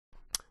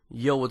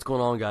Yo, what's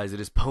going on, guys?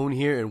 It is Pwn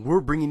here, and we're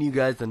bringing you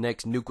guys the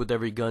next Nuke with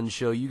Every Gun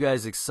show. You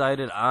guys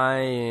excited? I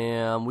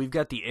am. We've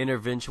got the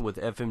intervention with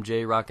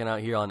FMJ rocking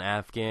out here on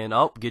Afghan.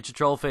 Oh, get your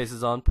troll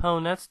faces on.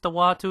 Pwn, that's the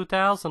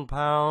Mw3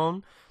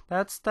 Pwn.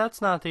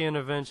 That's not the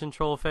intervention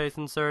troll face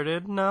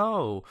inserted.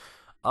 No.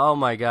 Oh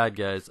my god,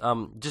 guys.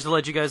 Just to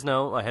let you guys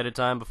know ahead of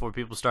time before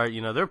people start,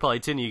 there are probably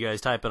 10 of you guys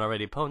typing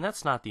already. Pwn,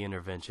 that's not the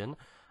intervention.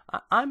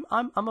 I'm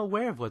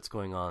aware of what's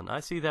going on. I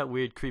see that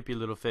weird, creepy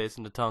little face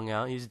and the tongue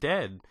out. He's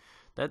dead.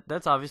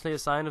 That's obviously a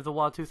sign of the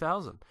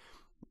Mw3.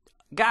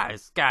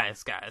 Guys,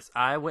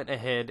 I went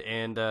ahead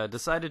and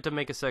decided to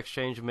make a sex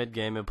change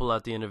mid-game and pull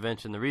out the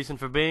intervention. The reason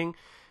for being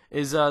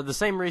is the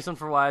same reason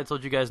for why I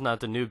told you guys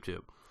not to noob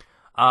tube.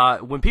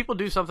 When people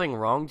do something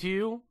wrong to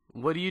you,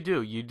 what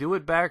do? You do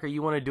it back or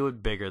you want to do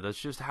it bigger. That's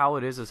just how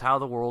it is. It's how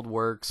the world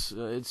works.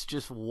 It's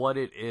just what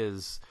it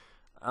is.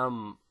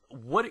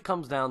 What it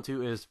comes down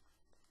to is,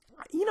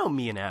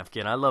 me and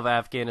Afghan. I love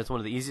Afghan. It's one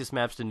of the easiest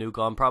maps to nuke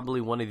on.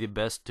 Probably one of the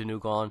best to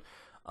nuke on.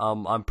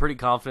 I'm pretty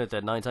confident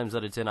that 9 times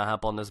out of 10 I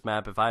hop on this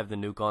map. If I have the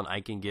nuke on,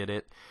 I can get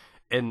it.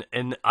 And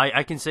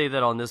I can say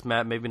that on this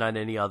map, maybe not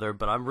any other,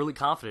 but I'm really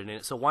confident in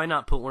it. So why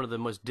not put one of the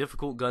most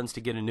difficult guns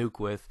to get a nuke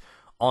with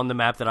on the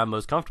map that I'm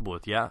most comfortable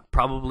with? Yeah,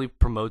 probably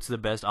promotes the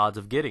best odds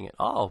of getting it.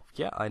 Oh,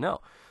 yeah, I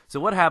know. So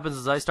what happens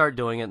is I start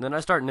doing it, and then I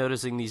start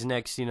noticing these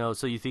next,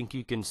 so you think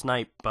you can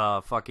snipe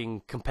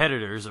fucking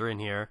competitors are in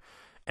here.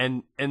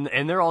 And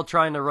they're all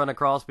trying to run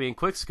across me and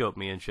quickscope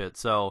me and shit.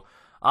 So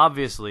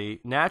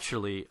obviously,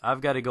 naturally, I've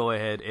got to go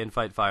ahead and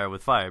fight fire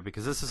with fire,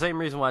 because it's the same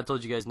reason why I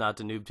told you guys not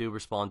to noob tube or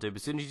spawn tube.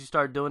 As soon as you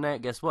start doing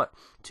that, guess what?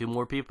 2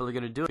 more people are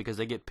going to do it because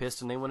they get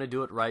pissed and they want to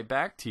do it right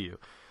back to you.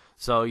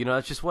 So,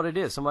 that's just what it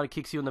is. Somebody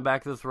kicks you in the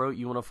back of the throat,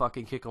 you want to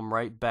fucking kick them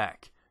right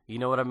back. You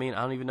know what I mean?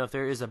 I don't even know if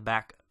there is a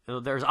back.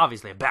 There's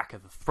obviously a back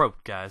of the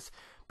throat, guys.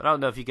 But I don't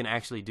know if you can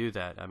actually do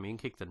that. I mean,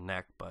 kick the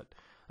neck, but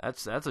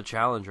that's a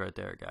challenge right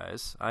there,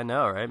 guys. I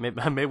know, right?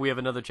 Maybe we have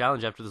another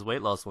challenge after this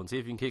weight loss one. See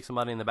if you can kick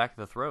somebody in the back of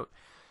the throat.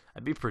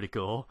 That'd be pretty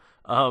cool.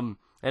 And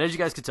as you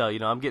guys can tell,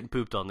 I'm getting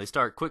pooped on. They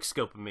start quick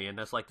scoping me, and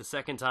that's like the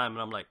second time,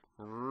 and I'm like,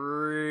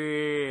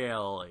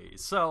 really?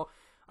 So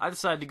I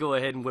decided to go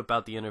ahead and whip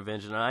out the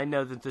intervention. And I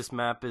know that this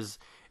map is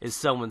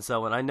so and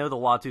so, and I know the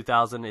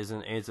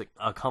Mw3 is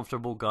a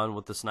comfortable gun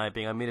with the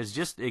sniping. I mean, it's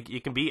just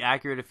it can be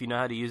accurate if you know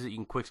how to use it. You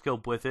can quick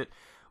scope with it.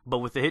 But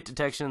with the hit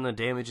detection and the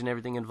damage and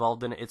everything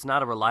involved in it, it's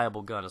not a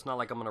reliable gun. It's not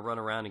like I'm going to run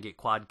around and get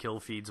quad kill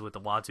feeds with the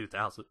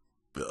Mw3.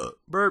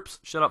 Burps.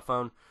 Shut up,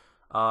 phone.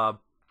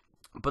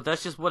 But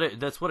that's just what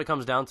it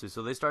comes down to.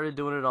 So they started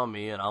doing it on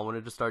me, and I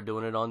wanted to start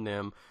doing it on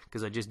them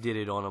because I just did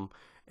it on them.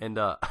 And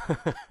I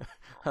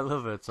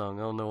love that song.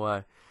 I don't know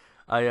why.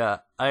 I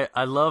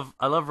love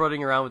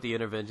running around with the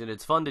intervention.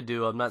 It's fun to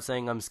do. I'm not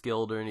saying I'm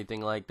skilled or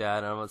anything like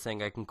that. I'm not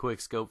saying I can quick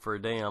scope for a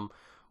damn.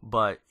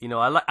 But,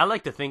 I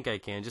like to think I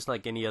can, just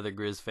like any other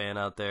Grizz fan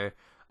out there.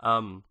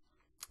 And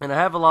I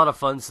have a lot of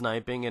fun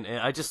sniping, and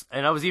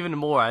I was even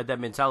more, I had that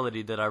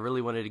mentality that I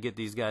really wanted to get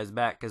these guys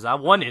back, because I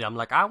wanted the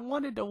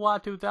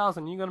Mw3.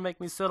 You're going to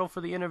make me settle for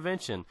the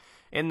intervention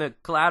in the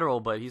collateral,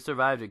 but he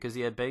survived it because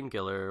he had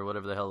painkiller or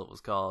whatever the hell it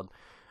was called.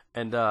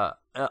 And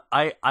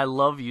I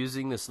love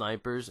using the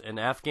snipers and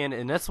Afghan,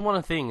 and that's one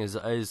of the things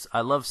is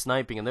I love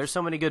sniping, and there's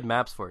so many good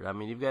maps for it. I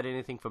mean, you've got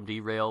anything from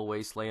Derail,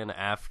 Wasteland,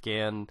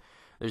 Afghan.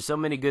 There's so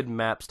many good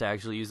maps to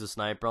actually use a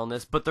sniper on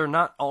this, but they're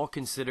not all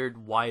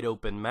considered wide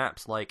open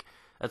maps. Like,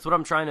 that's what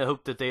I'm trying to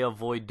hope that they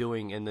avoid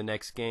doing in the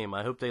next game.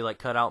 I hope they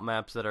cut out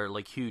maps that are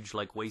huge,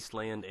 like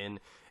Wasteland and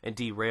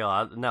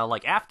Derail. Now,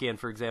 like Afghan,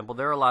 for example,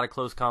 there are a lot of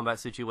close combat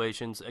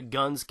situations.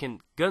 Guns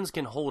can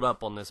hold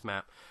up on this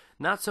map.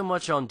 Not so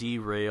much on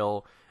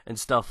Derail and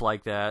stuff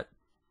like that.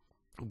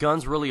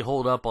 Guns really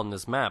hold up on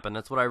this map, and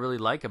that's what I really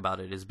like about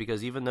it, is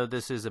because even though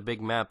this is a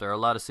big map, there are a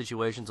lot of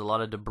situations, a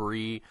lot of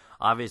debris.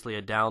 Obviously,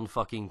 a down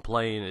fucking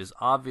plane is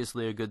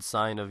obviously a good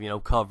sign of,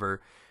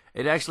 cover.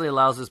 It actually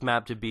allows this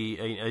map to be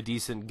a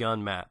decent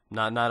gun map.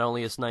 Not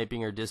only a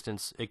sniping or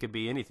distance, it could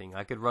be anything.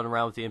 I could run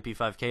around with the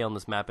MP5K on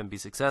this map and be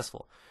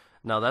successful.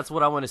 Now, that's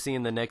what I want to see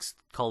in the next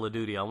Call of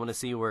Duty. I want to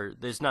see where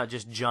there's not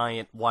just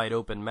giant, wide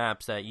open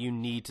maps that you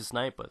need to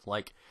snipe with.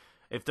 Like,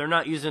 if they're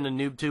not using a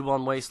noob tube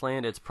on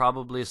Wasteland, it's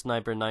probably a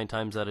sniper 9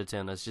 times out of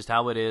 10. That's just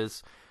how it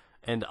is.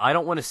 And I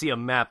don't want to see a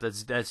map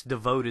that's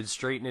devoted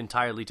straight and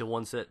entirely to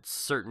one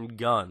certain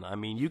gun. I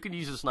mean, you could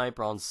use a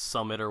sniper on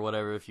Summit or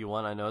whatever if you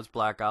want. I know it's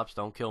Black Ops,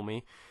 don't kill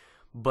me.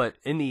 But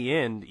in the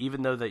end,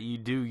 even though that you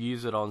do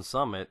use it on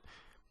Summit,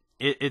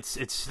 it's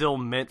still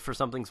meant for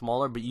something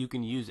smaller, but you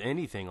can use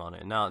anything on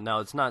it. Now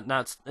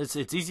it's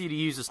easy to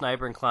use a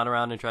sniper and clown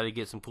around and try to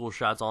get some cool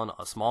shots on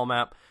a small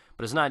map,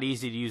 but it's not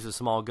easy to use a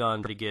small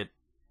gun to get,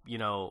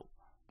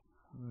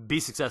 be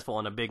successful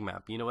on a big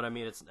map. You know what I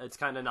mean? It's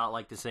kind of not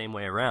like the same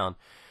way around.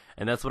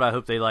 And that's what I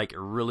hope they like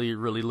really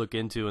look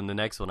into in the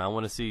next one. I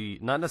want to see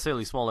not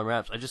necessarily smaller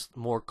maps, I just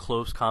more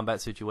close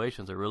combat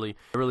situations. It really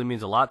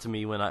means a lot to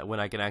me when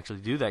I can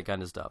actually do that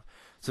kind of stuff.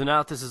 So now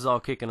that this is all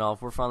kicking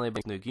off, we're finally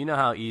back to Nuke. You know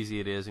how easy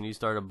it is, and you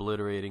start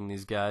obliterating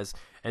these guys,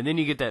 and then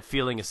you get that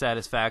feeling of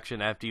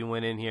satisfaction after you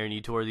went in here and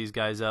you tore these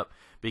guys up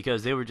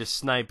because they were just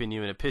sniping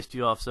you, and it pissed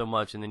you off so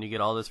much, and then you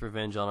get all this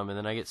revenge on them, and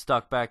then I get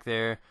stuck back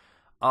there.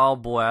 Oh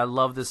boy, I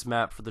love this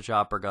map for the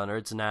chopper gunner.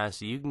 It's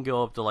nasty. You can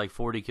go up to like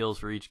 40 kills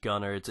for each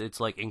gunner. It's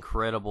like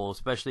incredible,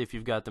 especially if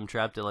you've got them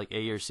trapped at like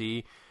A or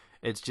C.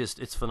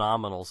 It's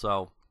phenomenal.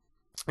 So,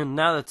 and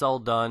now that's all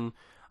done,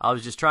 I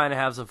was just trying to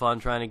have some fun,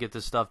 trying to get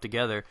this stuff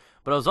together.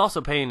 But I was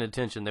also paying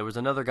attention. There was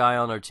another guy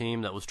on our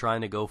team that was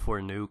trying to go for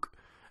a nuke,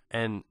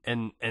 and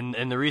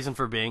the reason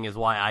for being is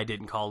why I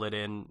didn't call it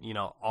in, you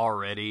know,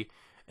 already.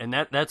 And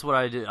that's what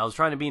I did. I was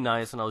trying to be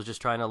nice, and I was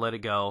just trying to let it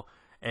go.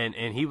 And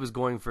he was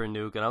going for a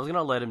nuke, and I was going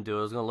to let him do it.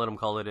 I was going to let him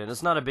call it in.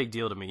 It's not a big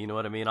deal to me, you know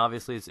what I mean?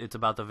 Obviously, it's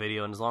about the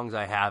video, and as long as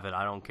I have it,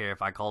 I don't care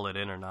if I call it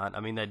in or not. I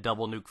mean, that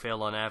double nuke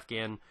fail on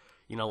Afghan,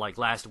 you know, like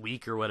last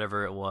week or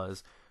whatever it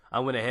was. I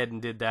went ahead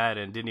and did that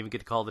and didn't even get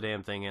to call the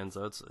damn thing in,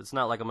 so it's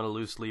not like I'm going to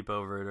lose sleep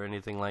over it or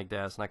anything like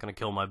that. It's not going to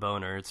kill my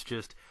boner. It's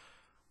just,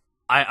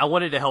 I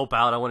wanted to help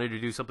out. I wanted to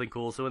do something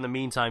cool, so in the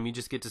meantime, you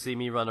just get to see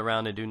me run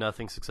around and do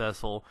nothing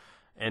successful.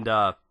 And,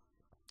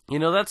 you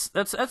know,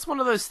 that's one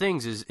of those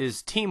things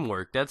is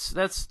teamwork. That's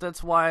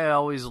why I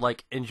always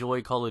like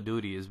enjoy Call of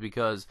Duty, is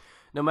because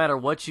no matter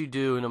what you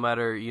do, no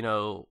matter, you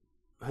know,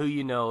 who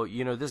you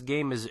know, this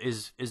game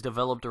is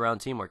developed around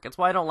teamwork. That's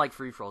why I don't like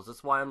free-for-alls.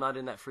 That's why I'm not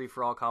in that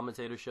free-for-all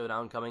commentator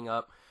showdown coming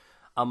up.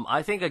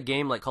 I think a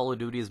game like Call of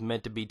Duty is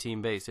meant to be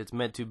team-based. It's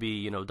meant to be,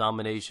 you know,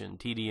 domination,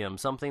 TDM,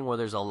 something where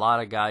there's a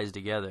lot of guys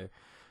together.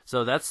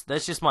 So that's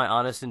just my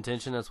honest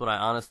intention. That's what I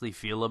honestly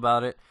feel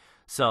about it.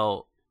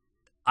 So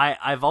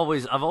I've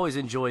always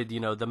enjoyed, you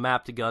know, the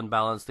map to gun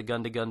balance, the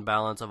gun to gun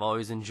balance. I've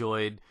always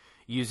enjoyed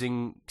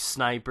using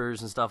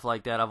snipers and stuff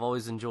like that. I've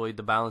always enjoyed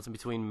the balance in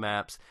between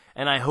maps,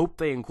 and I hope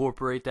they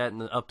incorporate that in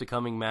the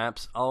upcoming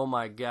maps. Oh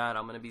my god,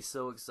 I'm gonna be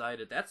so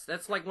excited.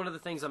 That's like one of the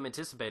things I'm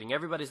anticipating.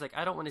 Everybody's like,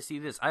 I don't want to see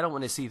this, I don't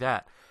want to see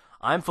that.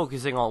 I'm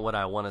focusing on what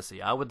I want to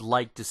see. I would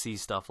like to see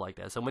stuff like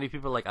that. So many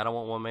people are like, I don't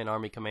want one-man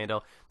army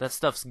commando. That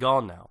stuff's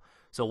gone now.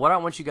 So what I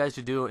want you guys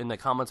to do in the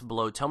comments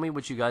below, tell me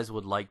what you guys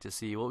would like to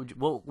see.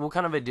 What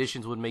kind of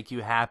additions would make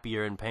you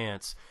happier in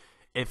pants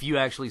if you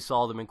actually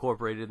saw them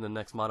incorporated in the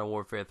next Modern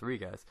Warfare 3,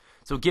 guys?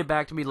 So get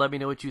back to me, let me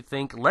know what you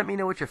think. Let me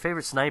know what your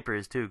favorite sniper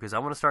is, too, because I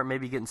want to start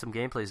maybe getting some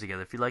gameplays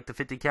together. If you like the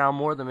 50 cal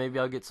more, then maybe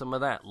I'll get some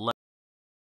of that.